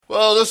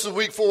Well, this is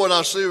week 4 in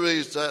our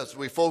series as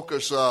we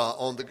focus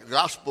on the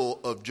Gospel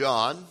of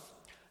John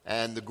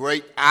and the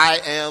great I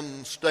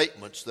am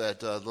statements that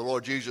the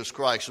Lord Jesus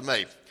Christ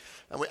made.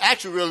 And we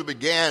actually really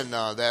began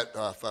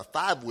that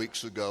 5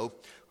 weeks ago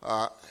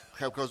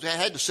because we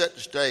had to set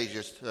the stage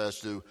as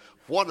to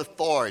what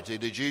authority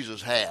did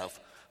Jesus have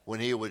when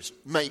he would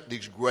make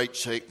these great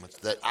statements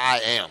that I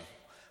am.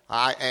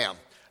 I am.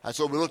 And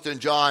so we looked in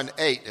John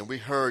 8, and we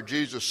heard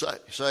Jesus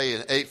say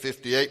in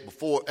 8:58,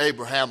 before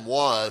Abraham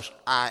was,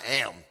 I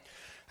am.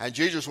 And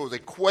Jesus was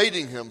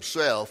equating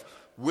himself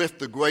with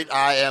the great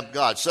I am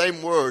God.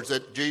 Same words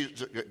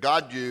that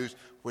God used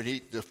when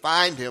he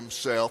defined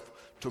himself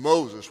to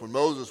Moses. When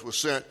Moses was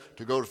sent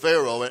to go to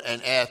Pharaoh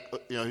and ask,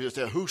 he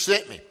said, who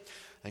sent me?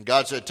 And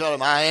God said, tell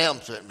him I am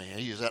sent me. And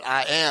he said,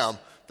 I am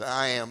the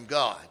I am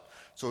God.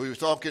 So he was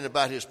talking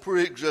about his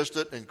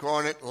pre-existent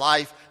incarnate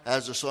life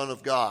as the Son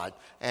of God.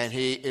 And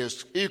he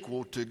is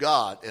equal to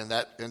God in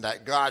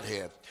that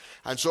Godhead.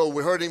 And so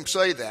we heard him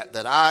say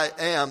that I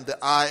am the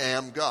I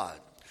am God.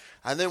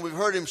 And then we've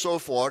heard him so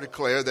far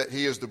declare that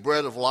he is the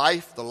bread of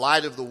life, the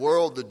light of the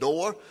world, the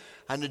door.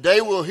 And today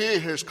we'll hear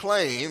his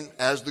claim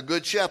as the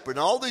Good Shepherd. And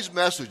all these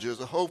messages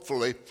are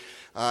hopefully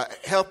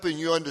helping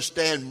you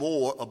understand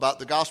more about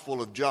the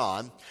Gospel of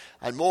John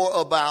and more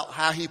about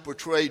how he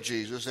portrayed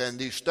Jesus and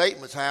these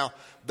statements, how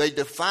they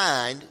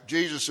defined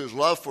Jesus'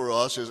 love for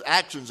us, his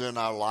actions in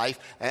our life,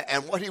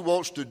 and what he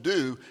wants to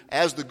do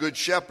as the Good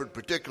Shepherd,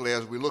 particularly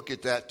as we look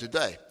at that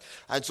today.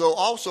 And so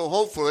also,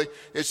 hopefully,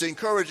 it's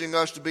encouraging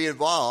us to be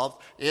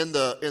involved in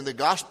the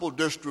gospel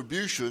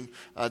distribution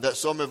that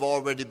some have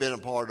already been a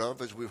part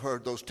of, as we've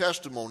heard those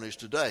testimonies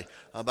today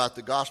about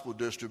the gospel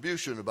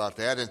distribution about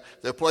that. And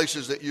there are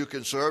places that you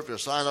can serve. There are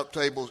sign-up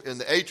tables in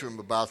the atrium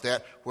about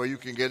that where you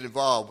can get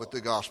involved with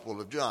the Gospel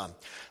of John.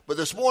 But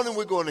this morning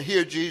we're going to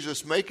hear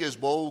Jesus make his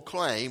bold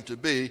claim to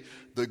be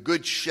the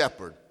Good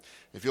Shepherd.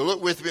 If you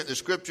look with me at the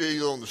scripture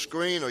either on the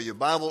screen or your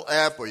Bible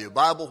app or your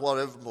Bible,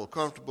 whatever is more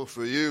comfortable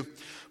for you,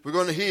 we're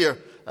going to hear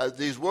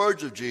these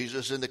words of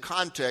Jesus in the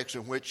context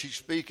in which he's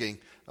speaking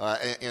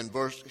in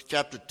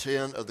chapter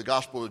 10 of the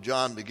Gospel of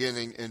John,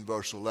 beginning in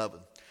verse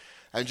 11.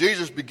 And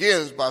Jesus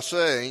begins by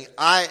saying,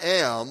 I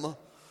am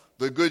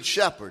the Good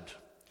Shepherd.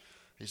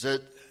 He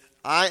said,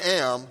 I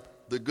am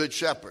the Good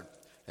Shepherd.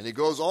 And he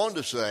goes on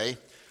to say,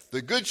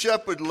 the Good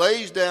Shepherd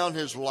lays down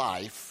his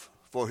life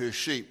for his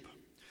sheep.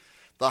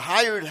 The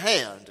hired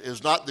hand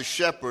is not the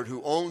shepherd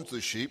who owns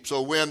the sheep,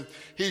 so when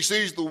he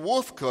sees the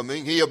wolf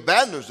coming, he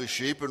abandons the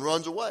sheep and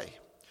runs away.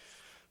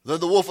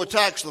 Then the wolf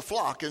attacks the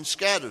flock and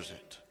scatters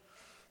it.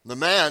 The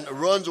man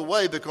runs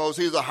away because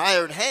he's a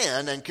hired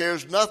hand and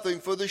cares nothing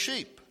for the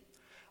sheep.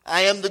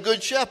 I am the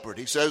good shepherd.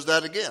 He says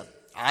that again.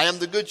 I am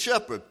the good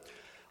shepherd.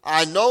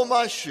 I know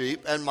my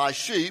sheep, and my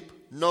sheep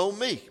know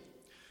me.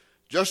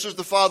 Just as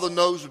the Father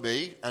knows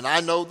me, and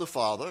I know the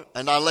Father,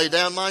 and I lay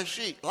down my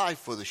life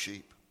for the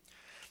sheep.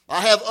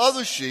 I have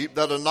other sheep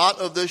that are not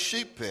of this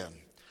sheep pen.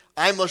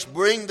 I must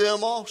bring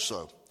them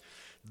also.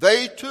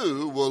 They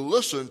too will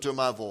listen to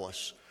my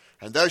voice,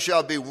 and there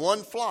shall be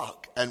one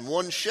flock and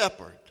one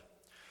shepherd.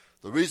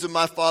 The reason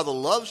my Father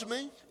loves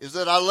me is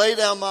that I lay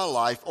down my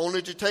life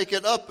only to take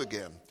it up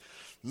again.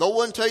 No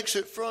one takes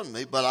it from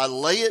me, but I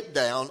lay it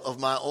down of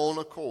my own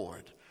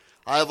accord.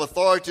 I have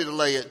authority to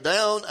lay it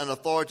down and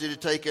authority to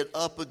take it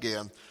up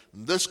again.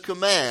 This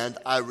command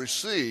I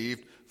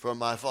received from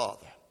my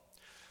Father.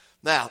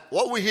 Now,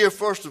 what we hear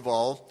first of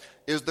all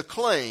is the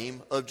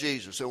claim of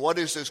Jesus. And what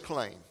is his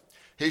claim?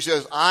 He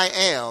says, I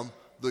am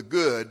the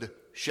good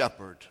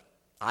shepherd.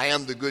 I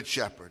am the good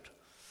shepherd.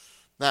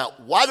 Now,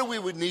 why do we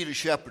would need a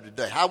shepherd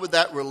today? How would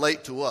that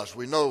relate to us?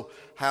 We know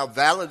how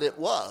valid it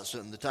was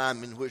in the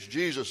time in which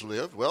Jesus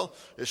lived. Well,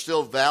 it's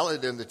still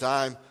valid in the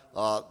time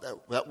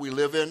that we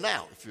live in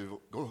now. If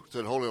you go to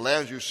the Holy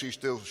Lands, you see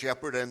still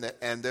shepherd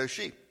and their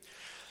sheep.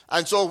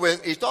 And so when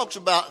he talks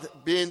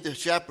about being the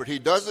shepherd, he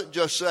doesn't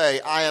just say,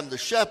 I am the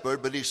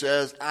shepherd, but he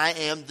says, I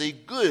am the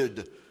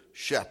good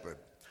shepherd.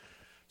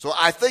 So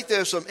I think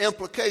there's some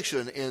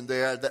implication in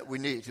there that we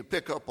need to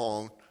pick up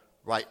on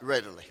right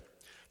readily.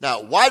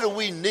 Now, why do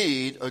we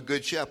need a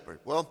good shepherd?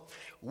 Well,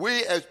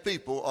 we as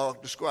people are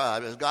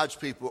described, as God's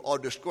people are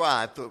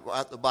described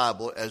throughout the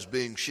Bible as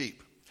being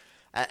sheep.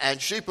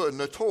 And sheep are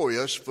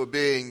notorious for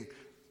being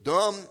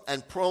dumb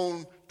and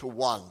prone to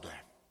wander.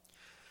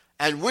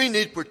 And we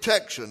need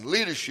protection,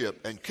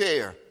 leadership, and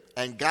care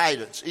and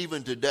guidance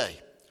even today.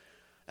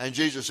 And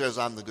Jesus says,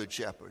 I'm the good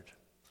shepherd.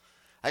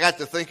 I got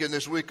to thinking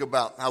this week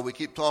about how we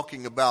keep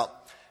talking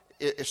about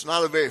it's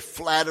not a very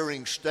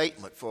flattering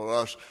statement for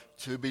us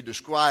to be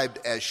described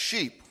as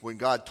sheep when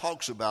God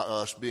talks about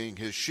us being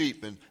his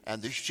sheep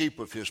and the sheep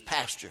of his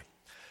pasture.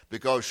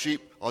 Because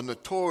sheep are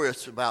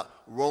notorious about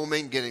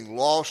roaming, getting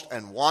lost,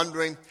 and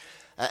wandering.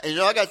 And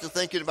I got to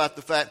thinking about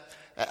the fact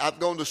I've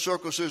gone to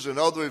circuses and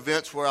other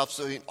events where I've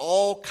seen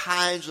all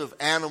kinds of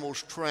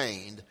animals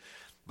trained,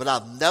 but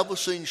I've never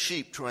seen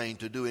sheep trained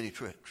to do any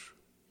tricks.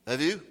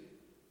 Have you?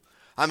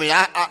 I mean,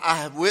 I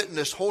have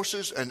witnessed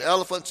horses and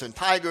elephants and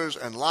tigers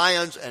and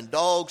lions and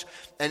dogs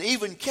and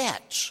even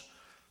cats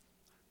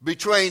be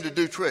trained to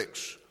do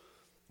tricks.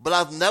 But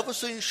I've never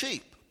seen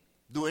sheep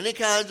do any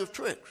kinds of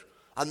tricks.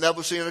 I've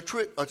never seen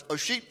a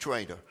sheep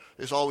trainer.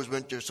 It's always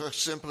been just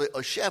simply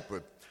a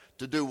shepherd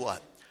to do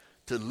what?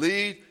 To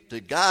lead, to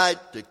guide,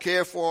 to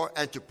care for,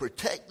 and to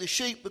protect the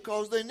sheep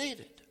because they need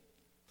it.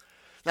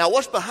 Now,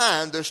 what's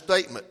behind this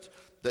statement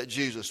that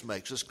Jesus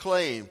makes, this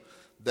claim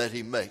that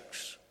he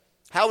makes?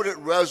 How would it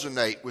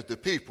resonate with the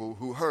people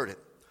who heard it?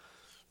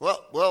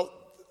 Well,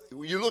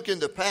 you look in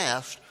the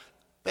past,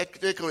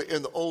 particularly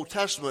in the Old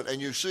Testament,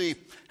 and you see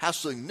how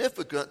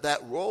significant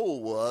that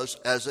role was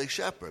as a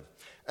shepherd.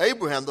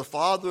 Abraham, the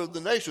father of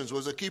the nations,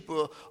 was a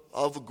keeper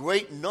of a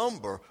great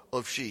number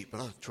of sheep,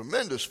 and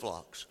tremendous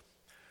flocks.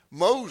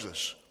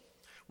 Moses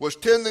was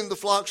tending the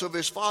flocks of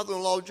his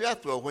father-in-law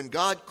Jethro when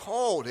God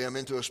called him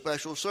into a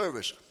special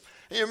service.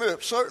 And you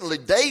remember, certainly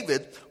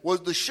David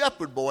was the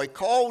shepherd boy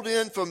called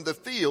in from the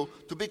field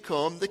to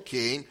become the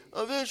king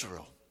of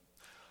Israel.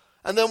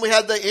 And then we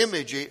had the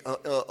image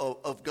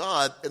of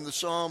God in the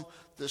psalm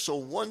that's so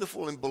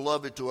wonderful and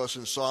beloved to us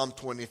in Psalm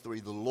 23.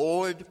 The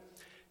Lord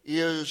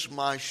is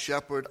my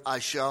shepherd, I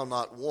shall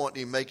not want.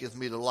 He maketh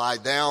me to lie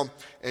down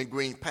in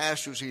green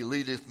pastures. He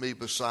leadeth me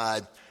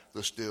beside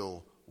the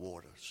still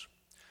waters.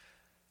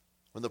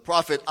 When the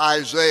prophet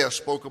Isaiah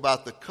spoke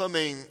about the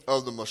coming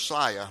of the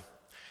Messiah,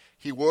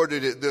 he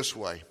worded it this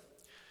way: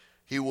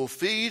 He will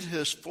feed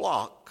his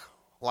flock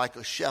like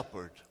a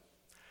shepherd.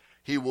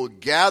 He will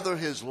gather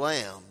his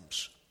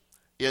lambs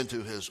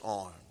into his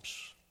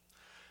arms.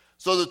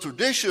 So the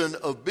tradition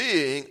of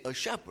being a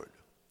shepherd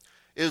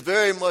is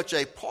very much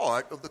a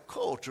part of the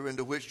culture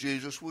into which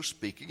Jesus was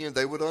speaking, and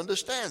they would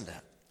understand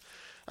that.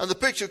 And the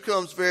picture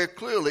comes very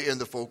clearly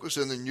into focus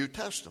in the New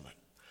Testament.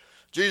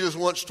 Jesus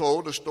once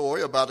told a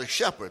story about a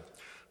shepherd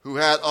who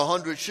had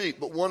 100 sheep,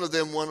 but one of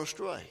them went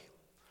astray.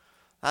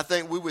 I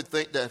think we would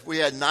think that if we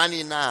had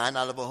 99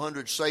 out of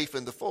 100 safe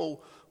in the fold,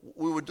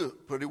 we would do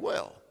pretty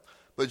well.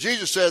 But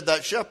Jesus said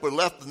that shepherd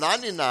left the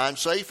 99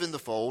 safe in the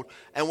fold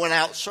and went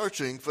out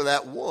searching for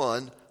that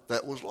one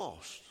that was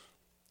lost.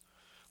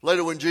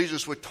 Later, when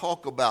Jesus would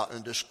talk about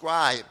and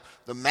describe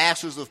the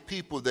masses of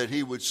people that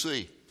he would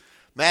see,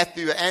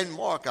 Matthew and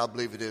Mark, I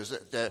believe it is,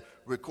 that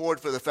record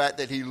for the fact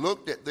that he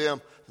looked at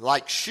them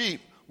like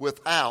sheep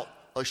without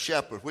a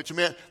shepherd, which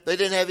meant they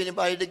didn't have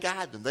anybody to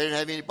guide them. They didn't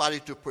have anybody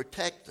to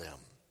protect them.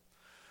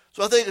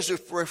 So I think it's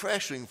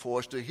refreshing for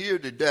us to hear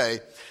today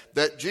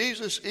that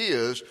Jesus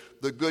is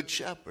the good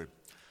shepherd.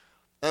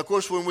 And of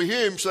course, when we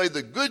hear him say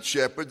the good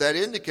shepherd, that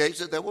indicates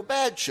that there were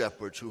bad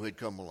shepherds who had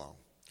come along.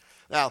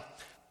 Now,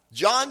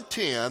 John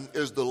 10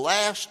 is the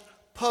last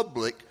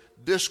public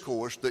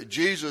discourse that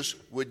Jesus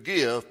would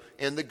give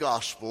in the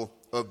Gospel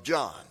of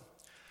John.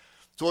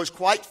 So it's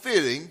quite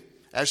fitting,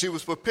 as he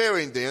was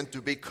preparing then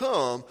to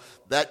become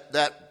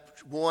that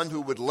one who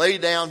would lay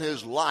down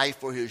his life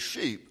for his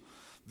sheep,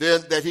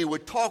 then that he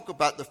would talk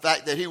about the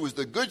fact that he was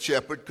the good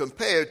shepherd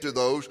compared to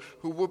those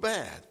who were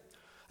bad.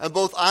 And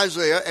both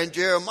Isaiah and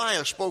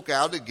Jeremiah spoke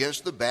out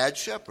against the bad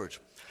shepherds.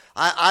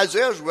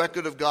 Isaiah's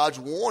record of God's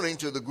warning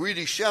to the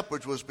greedy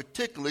shepherds was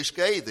particularly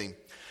scathing.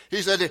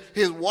 He said,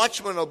 his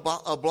watchmen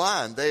are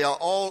blind. They are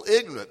all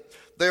ignorant.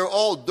 They are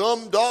all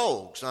dumb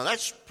dogs. Now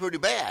that's pretty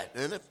bad,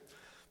 isn't it?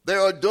 They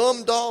are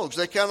dumb dogs.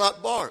 They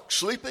cannot bark.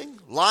 Sleeping,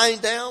 lying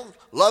down,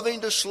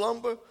 loving to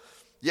slumber.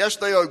 Yes,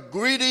 they are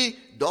greedy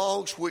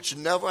dogs which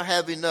never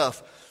have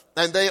enough.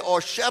 And they are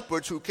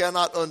shepherds who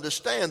cannot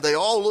understand. They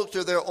all look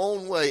to their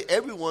own way,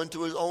 everyone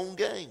to his own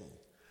gain.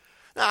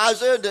 Now,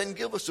 Isaiah didn't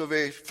give us a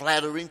very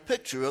flattering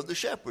picture of the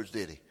shepherds,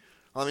 did he?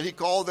 I mean, he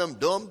called them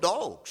dumb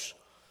dogs.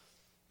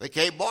 They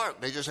can't bark.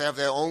 They just have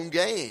their own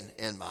gain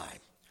in mind.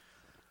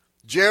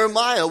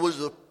 Jeremiah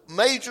was a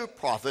major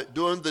prophet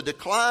during the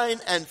decline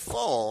and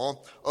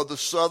fall of the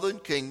southern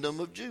kingdom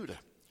of Judah.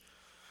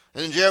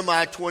 And in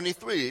Jeremiah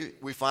 23,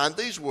 we find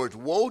these words: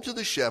 Woe to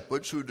the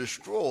shepherds who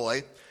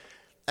destroy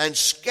and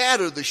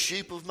scatter the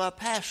sheep of my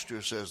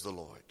pasture, says the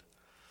Lord.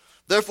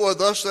 Therefore,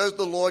 thus says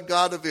the Lord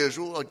God of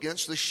Israel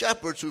against the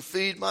shepherds who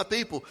feed my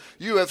people: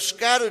 You have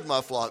scattered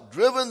my flock,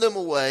 driven them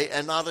away,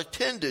 and not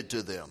attended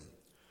to them.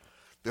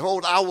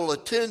 Behold, I will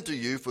attend to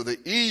you for the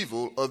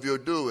evil of your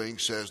doing,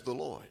 says the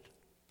Lord.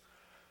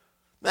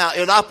 Now,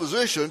 in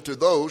opposition to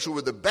those who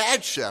were the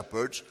bad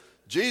shepherds,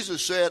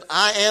 Jesus said,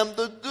 I am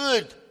the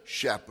good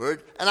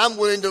shepherd, and I'm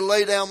willing to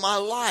lay down my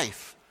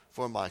life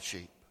for my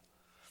sheep.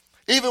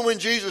 Even when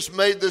Jesus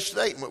made this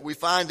statement, we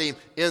find him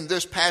in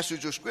this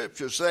passage of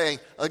Scripture saying,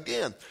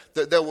 again,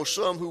 that there were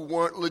some who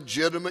weren't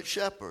legitimate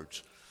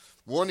shepherds.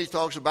 One, he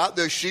talks about,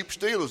 there's sheep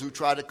stealers who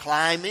try to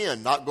climb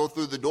in, not go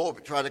through the door,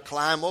 but try to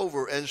climb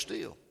over and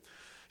steal.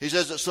 He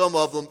says that some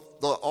of them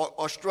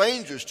are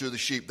strangers to the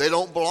sheep. They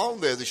don't belong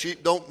there. The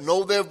sheep don't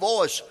know their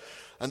voice,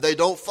 and they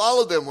don't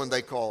follow them when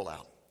they call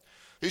out.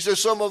 He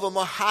says some of them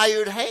are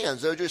hired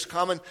hands. They're just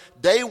common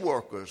day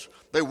workers.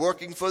 They're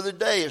working for the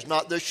day. It's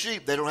not their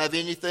sheep. They don't have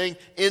anything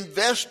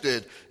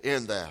invested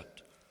in that.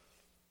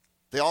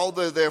 All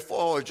they're there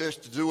for is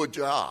just to do a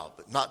job,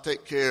 but not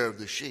take care of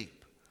the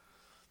sheep.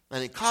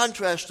 And in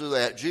contrast to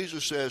that,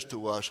 Jesus says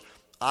to us,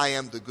 I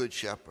am the good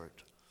shepherd.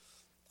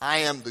 I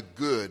am the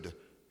good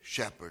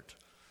shepherd.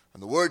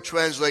 And the word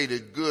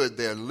translated good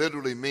there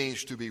literally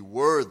means to be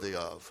worthy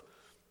of,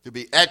 to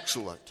be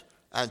excellent,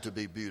 and to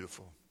be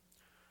beautiful.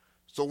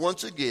 So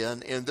once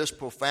again, in this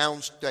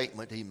profound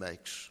statement he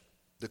makes,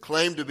 the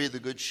claim to be the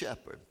good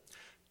shepherd,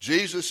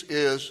 Jesus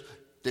is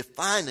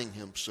defining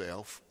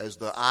himself as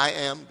the I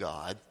am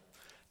God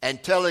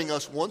and telling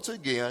us once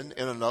again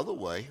in another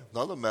way,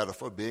 another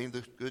metaphor, being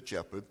the good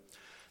shepherd,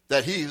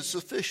 that he is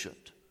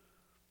sufficient.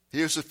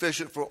 He is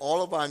sufficient for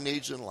all of our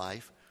needs in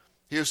life.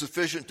 He is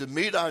sufficient to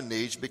meet our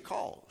needs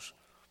because,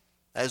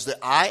 as the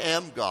I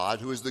am God,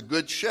 who is the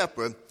good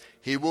shepherd,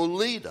 he will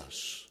lead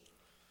us.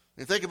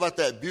 And think about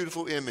that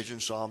beautiful image in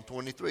Psalm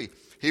 23.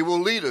 He will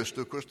lead us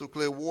to crystal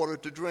clear water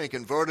to drink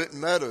and verdant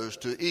meadows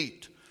to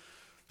eat.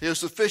 He is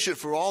sufficient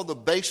for all the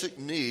basic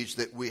needs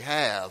that we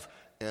have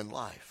in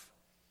life.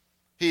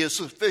 He is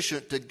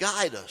sufficient to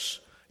guide us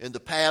in the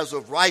paths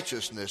of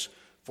righteousness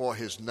for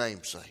his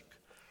name's sake.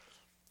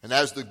 And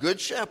as the good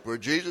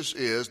shepherd, Jesus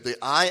is the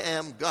I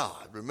am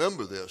God,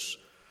 remember this,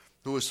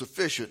 who is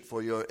sufficient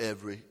for your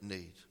every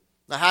need.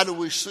 Now, how do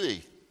we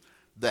see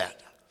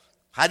that?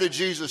 How did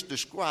Jesus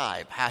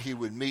describe how he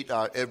would meet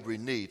our every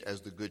need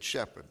as the good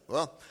shepherd?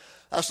 Well,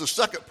 that's the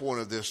second point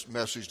of this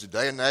message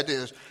today, and that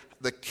is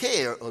the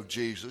care of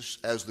Jesus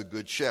as the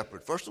good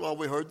shepherd. First of all,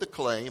 we heard the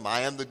claim,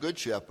 I am the good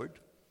shepherd.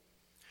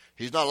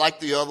 He's not like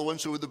the other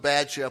ones who were the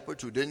bad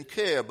shepherds who didn't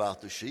care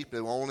about the sheep.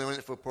 They were only in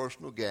it for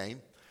personal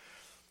gain.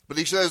 But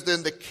he says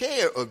then the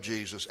care of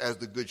Jesus as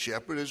the good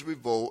shepherd is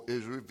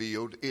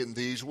revealed in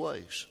these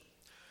ways.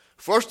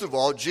 First of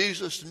all,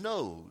 Jesus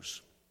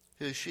knows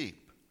his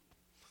sheep.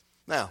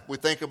 Now, we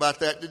think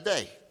about that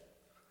today.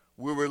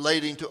 We're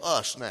relating to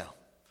us now.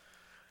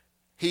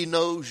 He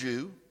knows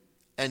you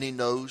and he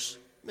knows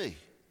me.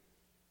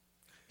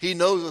 He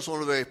knows us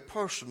on a very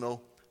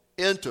personal,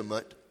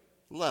 intimate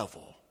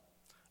level.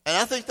 And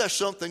I think that's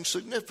something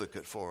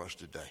significant for us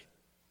today.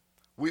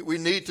 We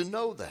need to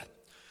know that.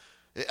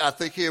 I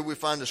think here we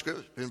find the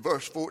scripture in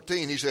verse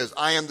 14. He says,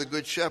 I am the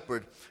good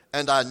shepherd,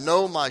 and I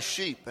know my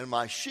sheep, and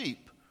my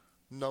sheep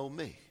know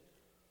me.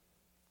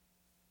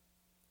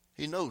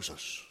 He knows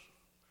us.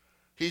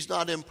 He's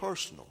not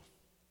impersonal.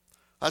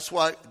 That's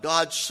why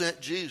God sent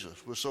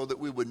Jesus, was so that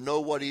we would know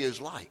what he is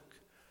like.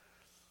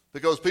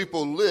 Because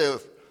people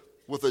live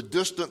with a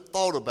distant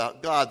thought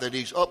about God, that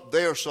he's up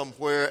there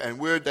somewhere and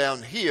we're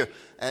down here,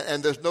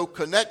 and there's no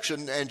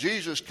connection. And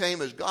Jesus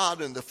came as God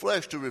in the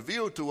flesh to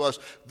reveal to us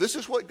this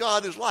is what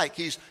God is like.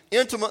 He's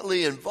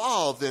intimately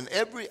involved in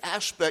every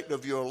aspect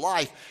of your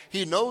life.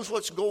 He knows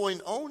what's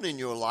going on in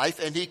your life,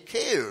 and he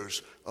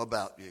cares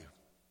about you.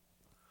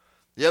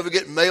 You ever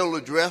get mail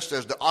addressed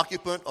as the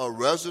occupant or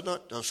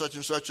resident of such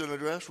and such an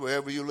address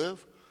wherever you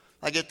live?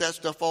 I get that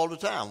stuff all the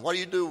time. What do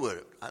you do with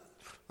it?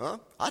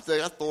 I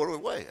think I throw it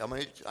away. I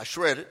mean, I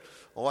shred it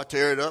or I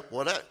tear it up,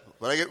 but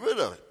I get rid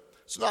of it.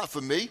 It's not for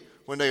me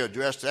when they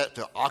address that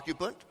to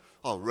occupant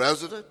or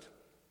resident.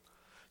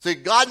 See,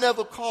 God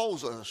never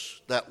calls us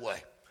that way.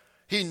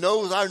 He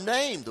knows our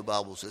name, the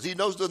Bible says. He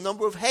knows the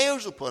number of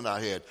hairs upon our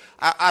head.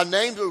 Our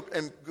names are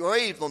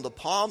engraved on the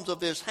palms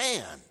of his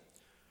hand.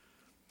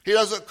 He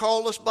doesn't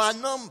call us by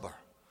number.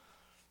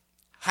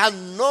 How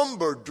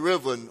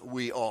number-driven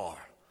we are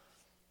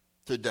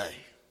today.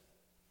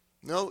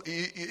 No,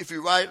 if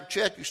you write a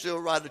check, you still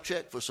write a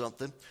check for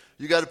something.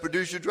 You got to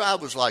produce your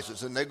driver's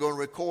license, and they're going to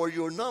record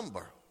your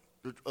number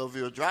of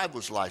your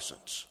driver's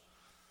license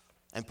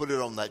and put it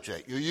on that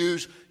check. You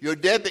use your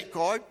debit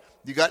card,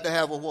 you got to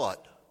have a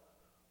what?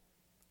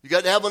 You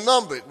got to have a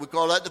number. We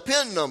call that the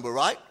PIN number,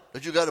 right?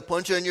 That you got to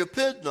punch in your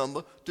PIN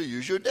number to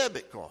use your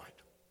debit card.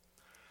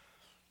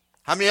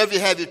 How many of you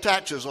have your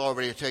taxes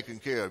already taken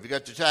care of? You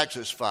got your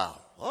taxes filed?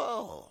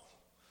 Oh.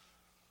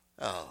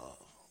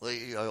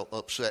 You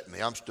upset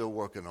me. I'm still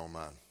working on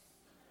mine.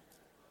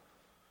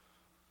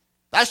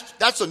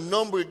 That's a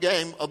number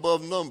game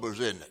above numbers,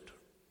 isn't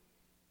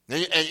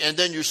it? And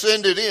then you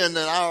send it in, and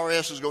the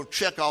IRS is going to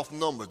check off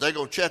numbers. They're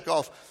going to check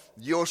off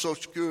your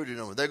Social Security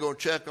number. They're going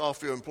to check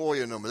off your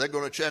employer number. They're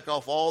going to check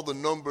off all the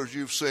numbers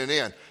you've sent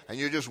in, and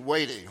you're just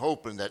waiting,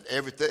 hoping that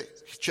everything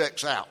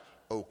checks out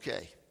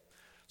okay.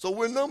 So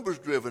we're numbers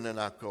driven in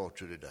our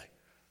culture today.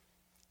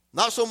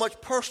 Not so much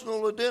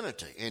personal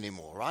identity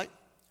anymore, right?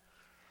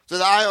 So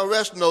the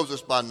IRS knows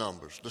us by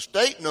numbers. The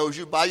state knows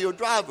you by your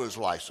driver's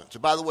license.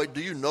 And by the way,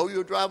 do you know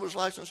your driver's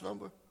license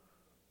number?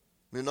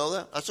 You know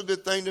that? That's a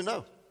good thing to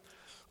know.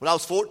 When I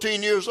was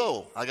 14 years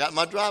old, I got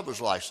my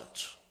driver's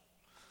license.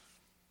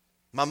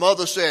 My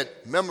mother said,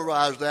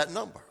 memorize that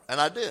number. And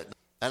I did.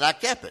 And I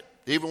kept it.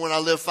 Even when I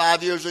lived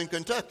 5 years in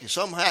Kentucky,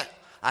 somehow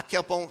I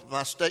kept on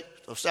my state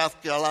of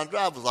South Carolina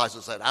driver's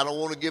license. I said, I don't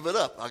want to give it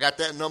up. I got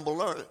that number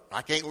learned.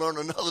 I can't learn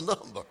another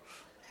number.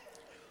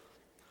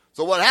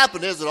 So what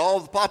happened is that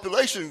all the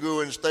population grew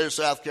in the state of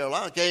South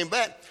Carolina, came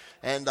back,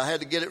 and I had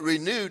to get it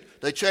renewed.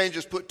 They changed,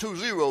 just put 2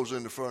 zeros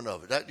in the front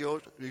of it. That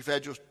yours? You've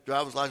had your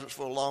driver's license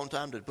for a long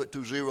time. They put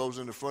 2 zeros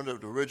in the front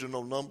of the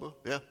original number,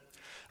 yeah?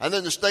 And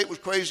then the state was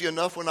crazy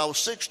enough when I was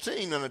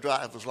 16 and a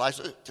driver's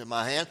license in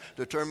my hand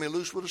to turn me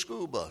loose with a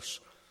school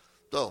bus.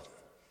 So,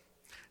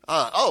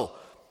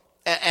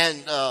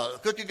 And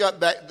Cookie got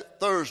back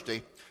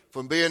Thursday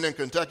from being in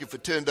Kentucky for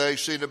 10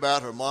 days, seeing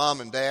about her mom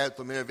and dad.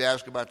 So many of you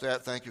asked about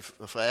that. Thank you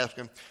for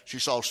asking. She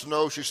saw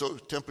snow. She saw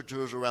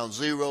temperatures around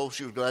zero.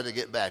 She was glad to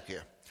get back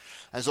here.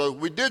 And so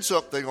we did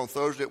something on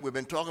Thursday that we've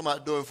been talking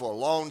about doing for a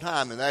long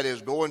time, and that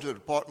is going to the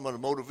Department of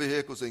Motor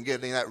Vehicles and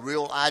getting that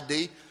real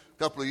ID. A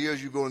couple of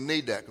years, you're going to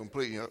need that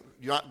completely.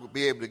 You're not going to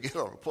be able to get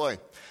on a plane.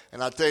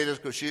 And I tell you this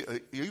because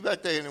you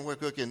back there anywhere,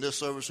 Cookie, in this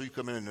service, or you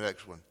come in the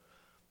next one?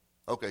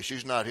 Okay,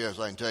 she's not here,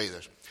 so I can tell you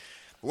this.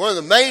 One of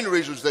the main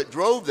reasons that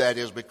drove that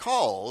is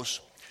because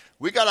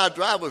we got our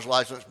driver's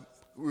license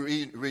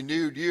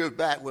renewed years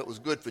back where it was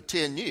good for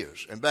 10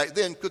 years. And back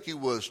then, Cookie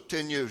was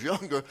 10 years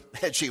younger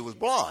and she was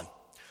blonde.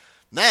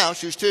 Now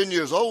she's 10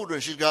 years older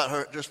and she's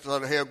got just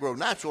let her hair grow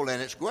natural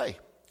and it's gray.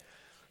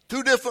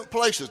 Two different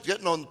places,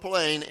 getting on the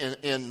plane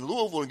in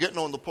Louisville and getting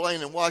on the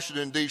plane in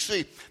Washington,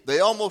 D.C. They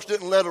almost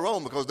didn't let her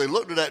on because they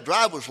looked at that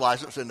driver's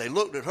license and they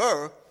looked at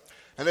her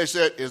and they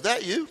said, "Is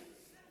that you?"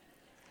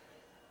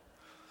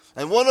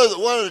 And one of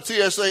the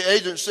TSA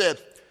agents said,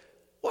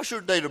 "What's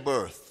your date of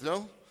birth?" You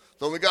know?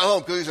 So when we got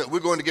home, Cookie said, "We're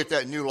going to get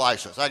that new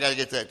license. I got to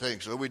get that thing."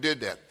 So we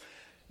did that.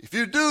 If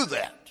you do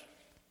that,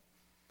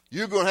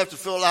 you're going to have to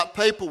fill out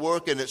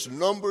paperwork, and it's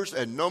numbers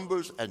and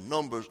numbers and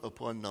numbers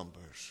upon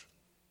numbers.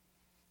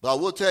 But I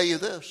will tell you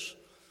this.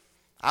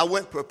 I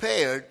went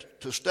prepared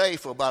to stay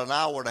for about an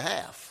hour and a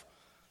half.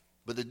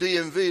 But the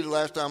DMV, the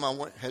last time I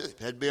went,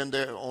 had been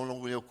there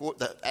on court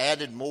that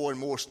added more and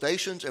more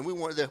stations, and we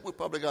weren't there. We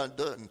probably got it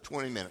done in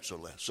 20 minutes or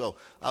less. So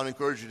I would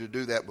encourage you to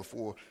do that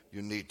before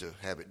you need to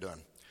have it done.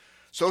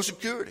 Social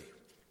Security.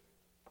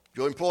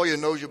 Your employer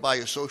knows you by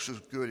your Social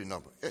Security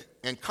number.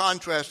 In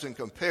contrast, in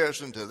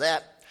comparison to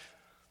that,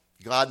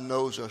 God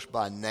knows us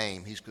by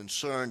name. He's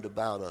concerned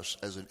about us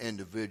as an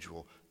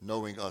individual,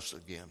 knowing us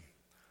again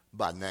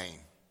by name.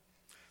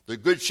 The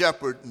Good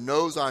Shepherd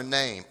knows our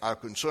name, our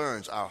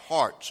concerns, our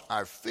hearts,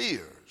 our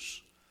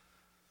fears.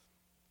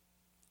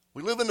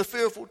 We live in a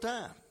fearful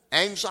time.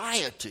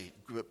 Anxiety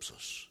grips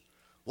us.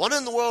 What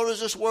in the world is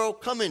this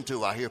world coming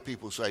to? I hear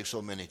people say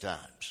so many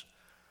times.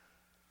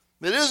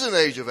 It is an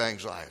age of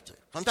anxiety.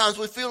 Sometimes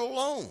we feel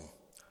alone.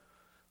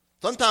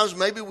 Sometimes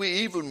maybe we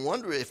even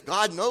wonder if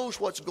God knows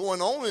what's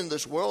going on in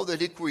this world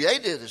that he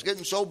created. It's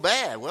getting so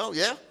bad. Well,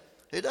 yeah,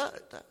 he does.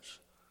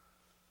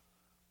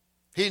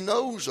 He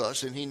knows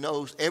us, and he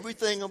knows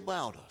everything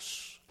about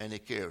us, and he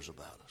cares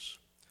about us.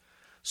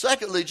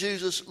 Secondly,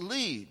 Jesus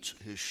leads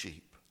his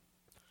sheep.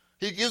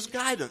 He gives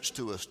guidance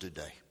to us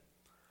today.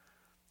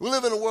 We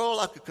live in a world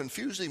like a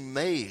confusing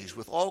maze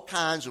with all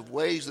kinds of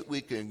ways that we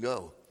can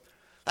go.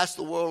 That's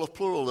the world of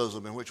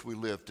pluralism in which we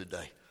live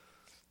today.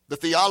 The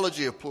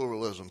theology of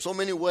pluralism, so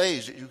many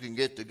ways that you can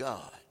get to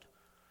God.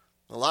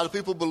 A lot of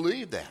people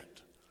believe that.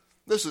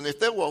 Listen,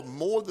 if there were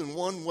more than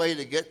one way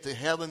to get to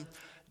heaven,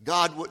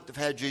 God wouldn't have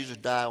had Jesus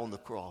die on the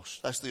cross.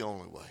 That's the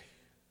only way.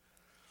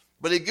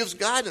 But he gives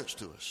guidance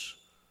to us.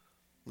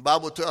 The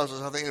Bible tells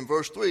us, I think in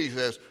verse 3, he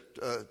says,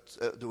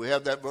 do we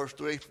have that verse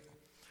 3?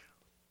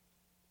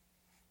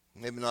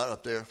 Maybe not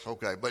up there.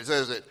 Okay. But it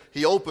says that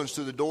he opens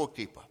to the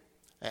doorkeeper.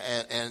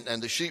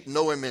 And the sheep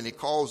know him, and he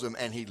calls them,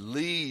 and he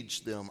leads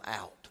them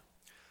out.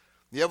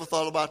 You ever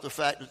thought about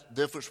the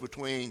difference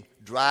between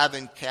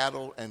driving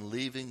cattle and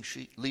leading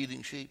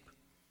sheep?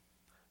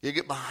 You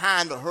get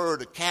behind a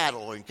herd of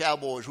cattle and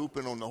cowboys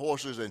whooping on the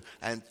horses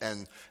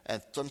and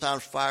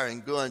sometimes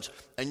firing guns,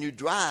 and you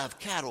drive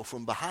cattle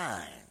from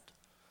behind.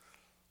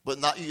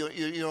 But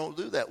you don't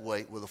do that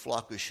way with a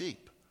flock of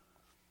sheep.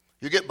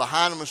 You get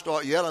behind them and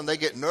start yelling, they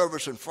get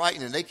nervous and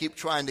frightened, and they keep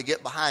trying to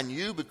get behind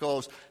you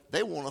because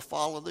they want to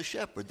follow the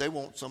shepherd. They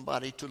want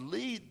somebody to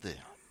lead them.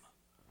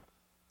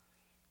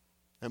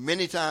 And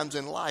many times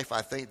in life,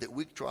 I think that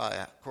we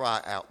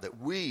cry out that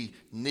we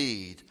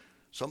need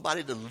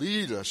somebody to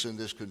lead us in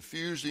this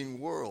confusing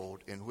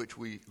world in which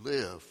we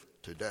live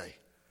today.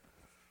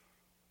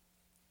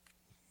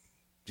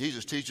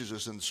 Jesus teaches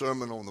us in the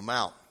Sermon on the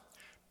Mount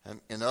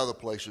and in other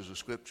places of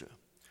Scripture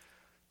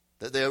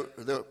that there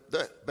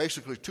are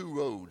basically two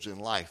roads in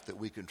life that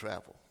we can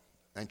travel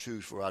and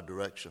choose for our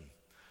direction.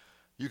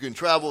 You can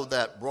travel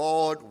that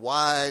broad,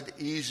 wide,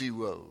 easy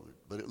road,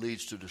 but it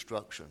leads to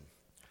destruction.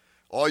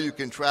 Or you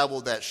can travel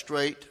that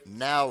straight,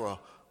 narrow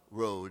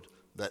road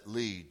that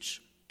leads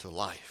to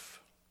life.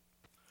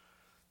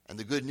 And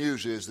the good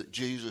news is that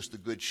Jesus, the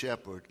Good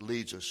Shepherd,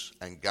 leads us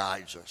and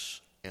guides us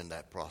in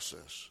that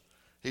process.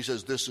 He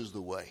says, this is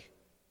the way.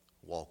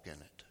 Walk in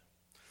it.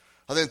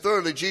 And then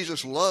thirdly,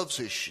 Jesus loves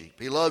his sheep.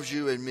 He loves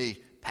you and me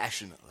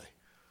passionately.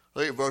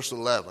 Look at verse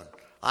 11.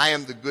 I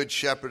am the Good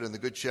Shepherd, and the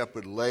Good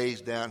Shepherd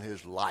lays down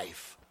his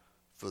life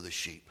for the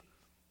sheep.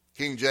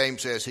 King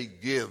James says he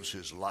gives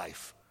his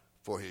life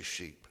for his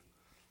sheep.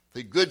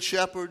 The good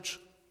shepherds,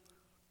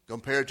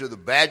 compared to the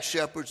bad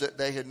shepherds that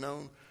they had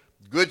known,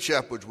 good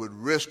shepherds would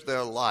risk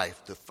their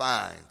life to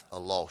find a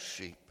lost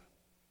sheep.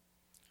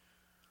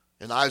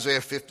 In Isaiah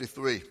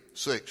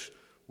 53:6,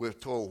 we're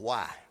told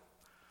why.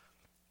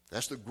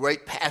 That's the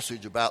great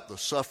passage about the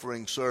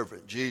suffering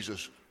servant,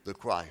 Jesus the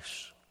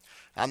Christ.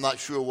 I'm not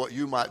sure what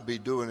you might be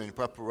doing in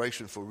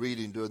preparation for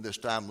reading during this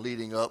time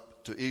leading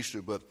up to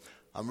Easter, but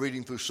I'm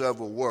reading through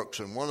several works,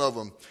 and one of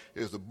them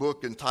is the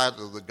book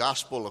entitled The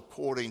Gospel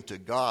According to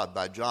God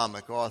by John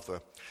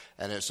MacArthur,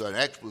 and it's an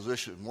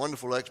exposition,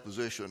 wonderful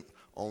exposition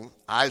on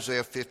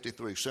Isaiah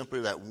 53,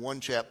 simply that one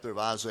chapter of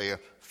Isaiah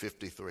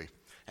 53.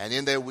 And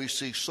in there we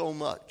see so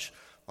much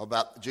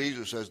about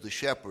Jesus as the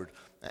shepherd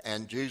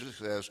and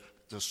Jesus as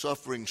the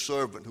suffering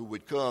servant who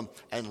would come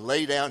and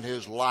lay down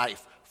his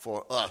life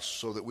for us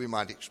so that we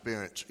might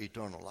experience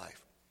eternal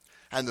life.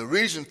 And the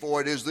reason for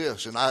it is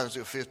this, in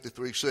Isaiah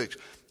 53:6,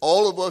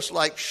 all of us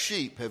like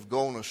sheep have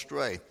gone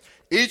astray.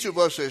 Each of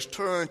us has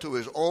turned to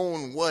his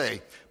own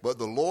way, but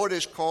the Lord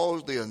has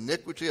caused the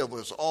iniquity of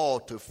us all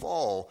to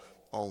fall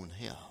on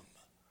him.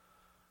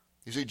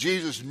 You see,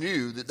 Jesus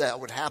knew that that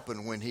would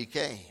happen when he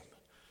came.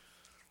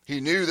 He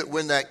knew that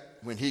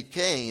when he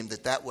came,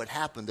 that would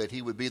happen, that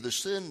he would be the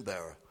sin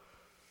bearer.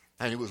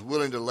 And he was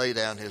willing to lay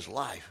down his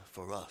life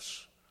for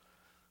us.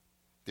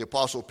 The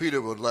Apostle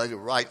Peter would later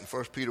write in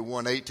 1 Peter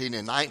 1:18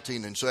 and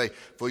 19 and say,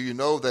 "For you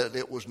know that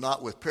it was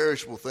not with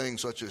perishable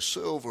things such as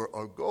silver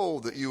or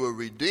gold that you were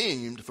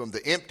redeemed from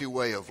the empty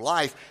way of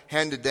life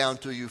handed down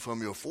to you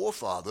from your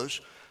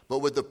forefathers, but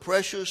with the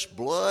precious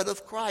blood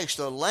of Christ,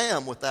 a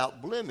lamb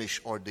without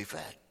blemish or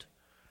defect."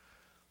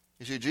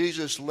 You see,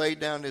 Jesus laid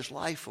down his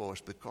life for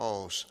us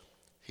because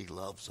he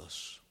loves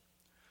us.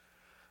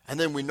 And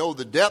then we know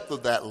the depth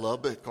of that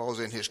love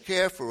because in his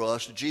care for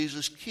us,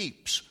 Jesus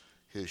keeps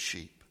his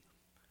sheep.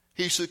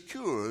 He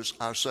secures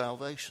our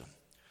salvation.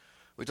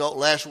 We talked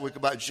last week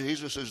about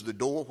Jesus as the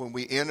door. When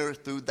we enter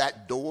through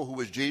that door, who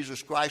is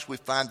Jesus Christ, we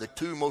find the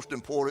two most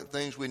important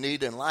things we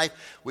need in life.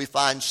 We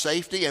find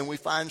safety and we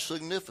find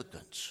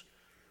significance.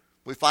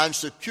 We find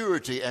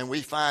security and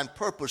we find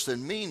purpose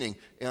and meaning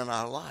in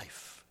our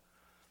life.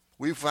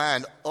 We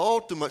find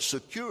ultimate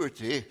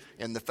security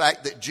in the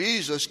fact that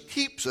Jesus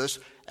keeps us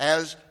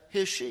as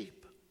his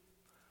sheep.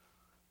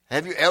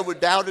 Have you ever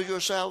doubted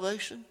your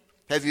salvation?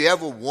 Have you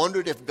ever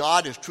wondered if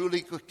God is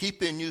truly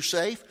keeping you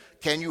safe?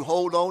 Can you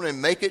hold on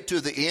and make it to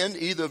the end,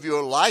 either of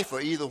your life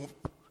or either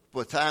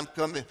for time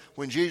coming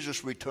when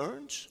Jesus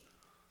returns?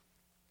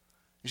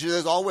 You see,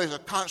 there's always a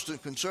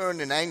constant concern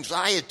and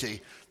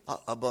anxiety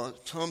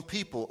about some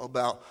people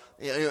about,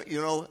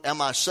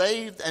 am I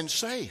saved and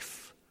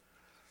safe?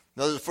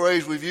 Now, there's a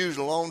phrase we've used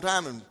a long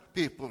time and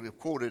people have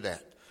quoted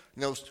that.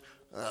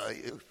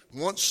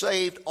 Once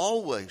saved,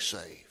 always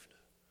saved.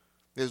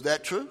 Is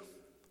that true?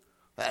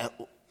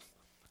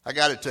 I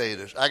got to tell you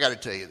this.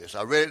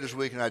 I read it this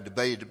week and I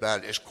debated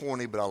about it. It's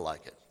corny, but I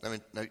like it. I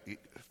mean,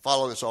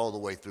 follow this all the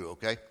way through,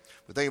 okay?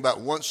 But think about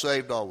once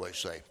saved, always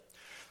saved.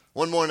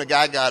 One morning, a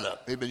guy got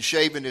up. He'd been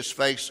shaving his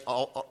face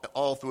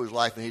all through his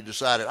life, and he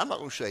decided, I'm not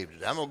going to shave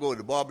today. I'm going to go to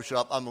the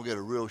barbershop. I'm going to get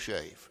a real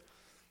shave.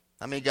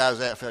 How many guys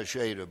have had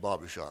shaved at a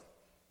barbershop?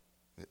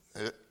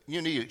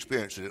 You need to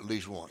experience it at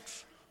least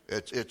once.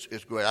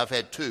 It's great. I've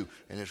had two,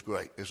 and it's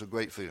great. It's a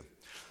great feeling.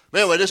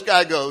 But anyway, this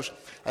guy goes,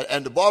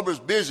 and the barber's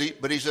busy,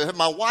 but he said, hey,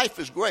 my wife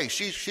is Grace.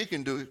 She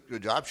can do a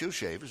good job. She'll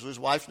shave. So his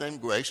wife's named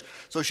Grace.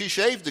 So she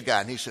shaved the guy,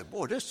 and he said,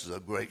 boy, this is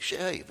a great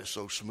shave. It's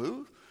so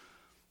smooth.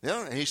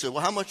 And he said,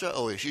 well, how much I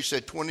owe you? She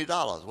said,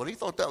 $20. Well, he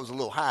thought that was a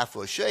little high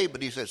for a shave,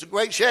 but he said, it's a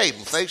great shave.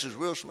 My face is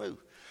real smooth.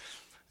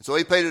 And so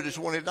he paid her the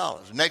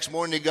 $20. The next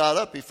morning he got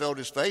up, he felt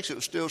his face. It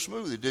was still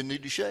smooth. He didn't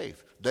need to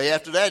shave. Day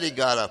after that he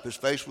got up. His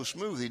face was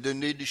smooth. He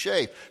didn't need to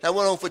shave. That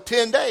went on for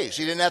 10 days.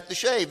 He didn't have to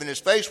shave, and his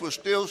face was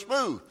still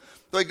smooth.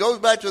 So he goes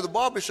back to the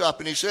barbershop,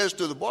 and he says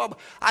to the barber,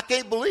 I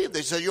can't believe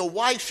this. He said, your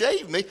wife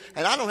shaved me,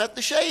 and I don't have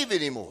to shave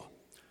anymore.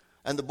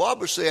 And the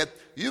barber said,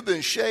 you've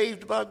been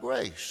shaved by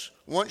grace.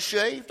 Once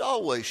shaved,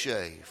 always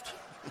shaved.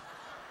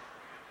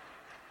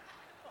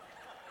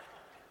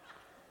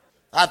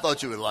 I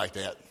thought you would like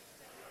that.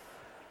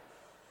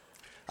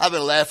 I've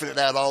been laughing at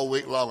that all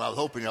week long. I was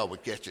hoping y'all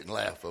would catch it and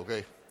laugh,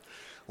 okay?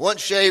 Once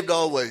shaved,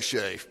 always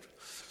shaved.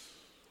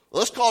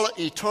 Let's call it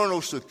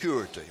eternal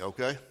security,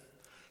 okay?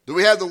 Do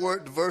we have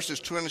the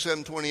verses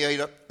 27, 28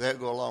 up that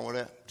go along with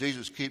that?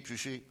 Jesus keeps your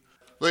sheep.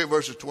 Look at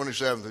verses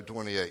 27 through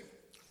 28.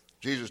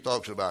 Jesus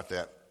talks about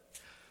that.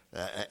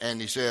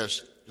 And he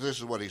says, this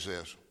is what he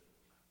says.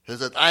 He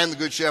says, I am the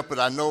good shepherd.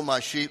 I know my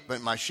sheep,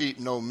 but my sheep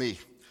know me.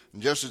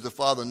 And just as the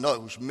Father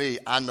knows me,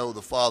 I know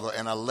the Father,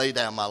 and I lay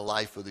down my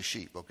life for the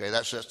sheep. Okay,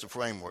 that sets the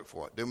framework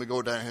for it. Then we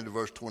go down into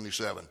verse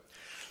 27.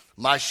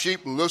 My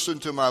sheep listen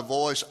to my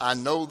voice. I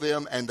know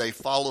them, and they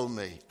follow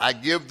me. I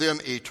give them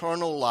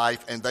eternal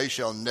life, and they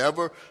shall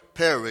never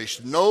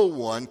perish. No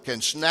one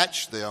can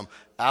snatch them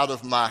out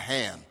of my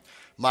hand.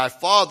 My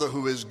Father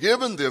who has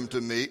given them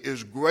to me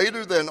is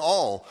greater than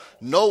all.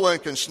 No one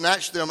can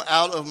snatch them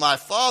out of my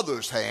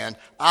Father's hand.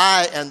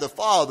 I and the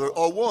Father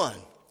are one.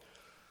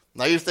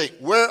 Now you think,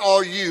 where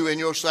are you in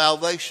your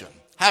salvation?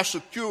 How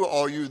secure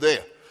are you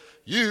there?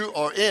 You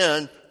are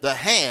in the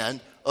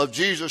hand of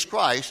Jesus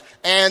Christ,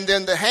 and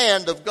then the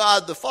hand of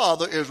God the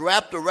Father is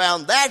wrapped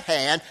around that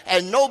hand,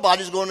 and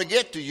nobody's going to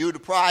get to you to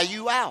pry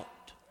you out.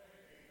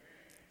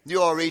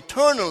 You are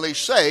eternally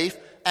safe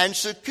and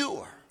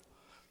secure.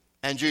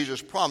 And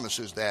Jesus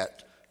promises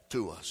that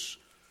to us.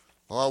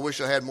 Oh, I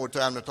wish I had more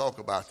time to talk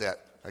about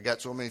that. I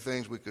got so many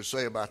things we could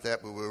say about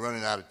that, but we're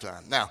running out of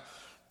time. Now,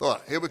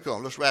 here we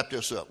come. Let's wrap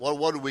this up.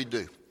 What do we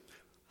do?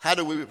 How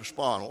do we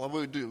respond? What do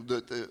we do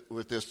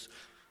with this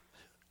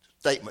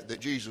statement that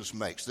Jesus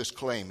makes, this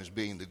claim as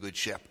being the Good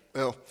Shepherd?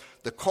 Well,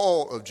 the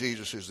call of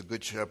Jesus as the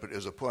Good Shepherd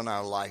is upon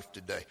our life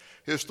today.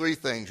 Here's 3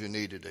 things you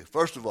need to do.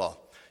 First of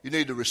all, you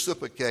need to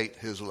reciprocate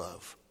his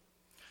love.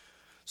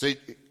 See,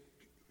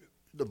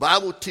 the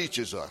Bible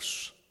teaches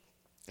us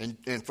in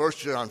 1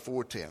 John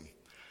 4:10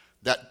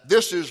 that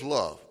this is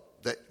love,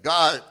 that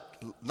God,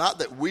 not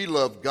that we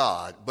love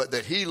God, but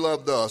that he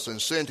loved us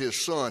and sent his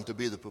Son to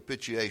be the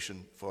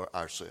propitiation for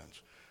our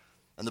sins.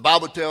 And the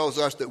Bible tells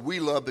us that we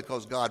love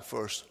because God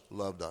first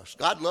loved us.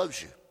 God loves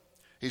you.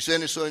 He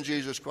sent his Son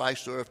Jesus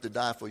Christ to earth to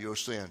die for your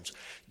sins.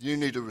 You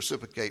need to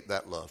reciprocate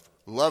that love.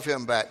 Love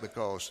him back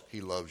because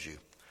he loves you.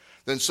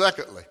 Then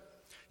secondly,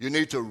 you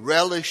need to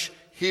relish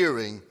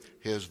hearing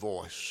his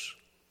voice.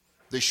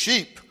 The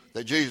sheep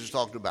that Jesus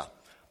talked about,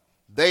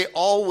 they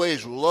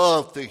always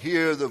loved to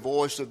hear the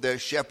voice of their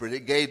shepherd.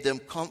 It gave them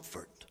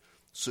comfort,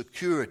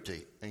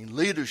 security, and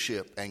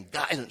leadership and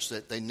guidance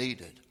that they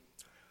needed.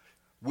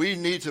 We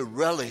need to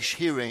relish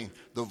hearing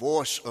the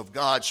voice of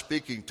God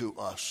speaking to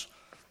us,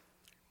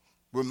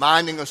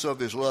 reminding us of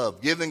his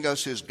love, giving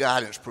us his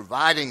guidance,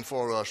 providing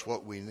for us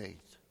what we need.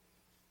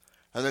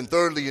 And then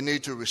thirdly, you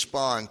need to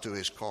respond to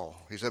his call.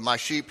 He said, my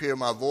sheep hear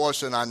my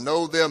voice, and I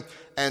know them,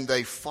 and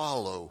they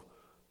follow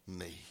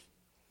me.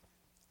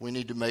 We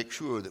need to make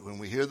sure that when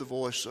we hear the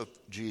voice of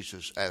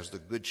Jesus as the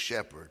Good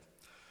Shepherd,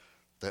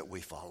 that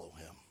we follow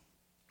him.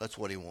 That's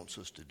what he wants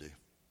us to do.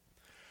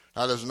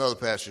 Now, there's another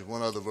passage,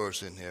 one other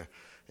verse in here.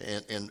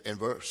 In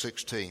verse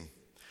 16,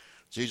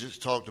 Jesus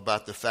talked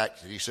about the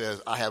fact that he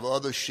says, I have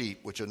other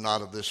sheep which are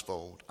not of this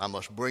fold. I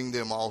must bring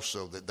them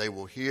also, that they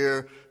will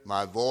hear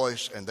my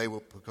voice, and they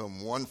will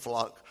become one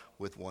flock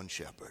with one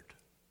shepherd.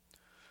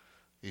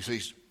 You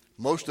see,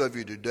 most of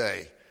you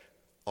today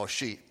are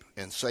sheep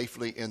and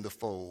safely in the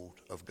fold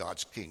of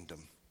God's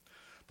kingdom.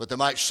 But there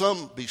might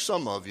be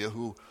some of you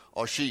who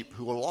are sheep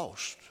who are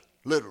lost,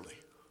 literally,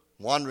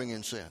 wandering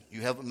in sin.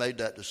 You haven't made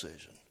that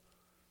decision.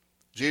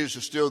 Jesus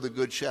is still the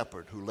Good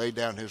Shepherd who laid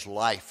down his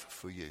life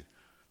for you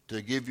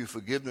to give you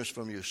forgiveness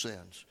from your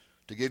sins,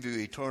 to give you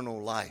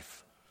eternal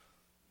life,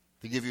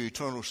 to give you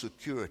eternal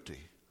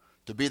security,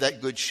 to be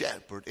that Good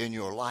Shepherd in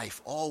your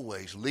life,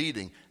 always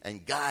leading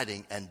and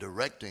guiding and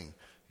directing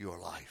your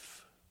life.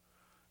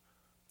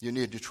 You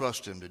need to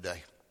trust him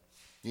today.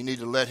 You need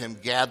to let him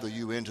gather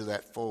you into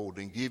that fold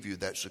and give you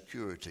that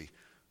security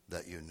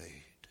that you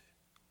need.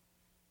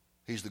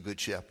 He's the Good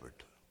Shepherd.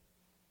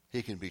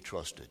 He can be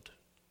trusted.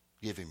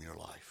 Give him your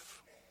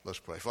life. Let's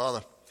pray.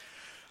 Father,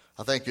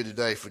 I thank you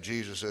today for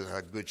Jesus as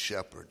our Good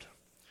Shepherd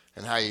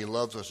and how he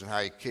loves us and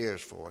how he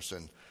cares for us.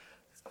 And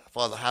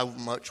Father, how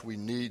much we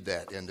need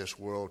that in this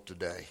world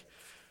today.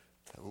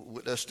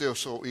 That's still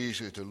so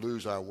easy to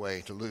lose our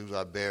way, to lose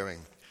our bearing.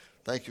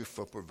 Thank you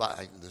for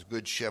providing this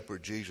Good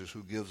Shepherd, Jesus,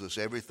 who gives us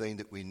everything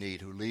that we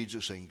need, who leads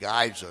us and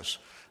guides us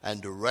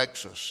and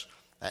directs us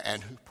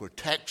and who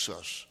protects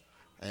us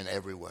in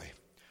every way.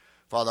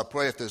 Father, I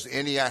pray if there's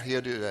any out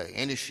here today,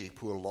 any sheep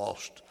who are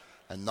lost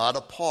and not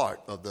a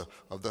part of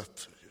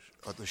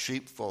the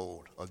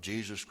sheepfold of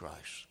Jesus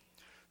Christ,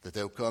 that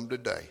they'll come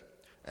today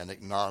and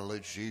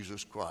acknowledge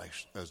Jesus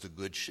Christ as the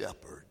Good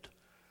Shepherd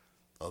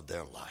of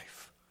their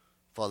life.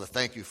 Father,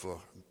 thank you for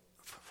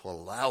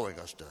allowing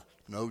us to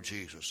know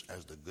Jesus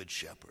as the Good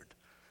Shepherd.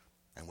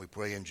 And we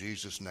pray in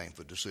Jesus' name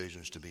for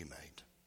decisions to be made.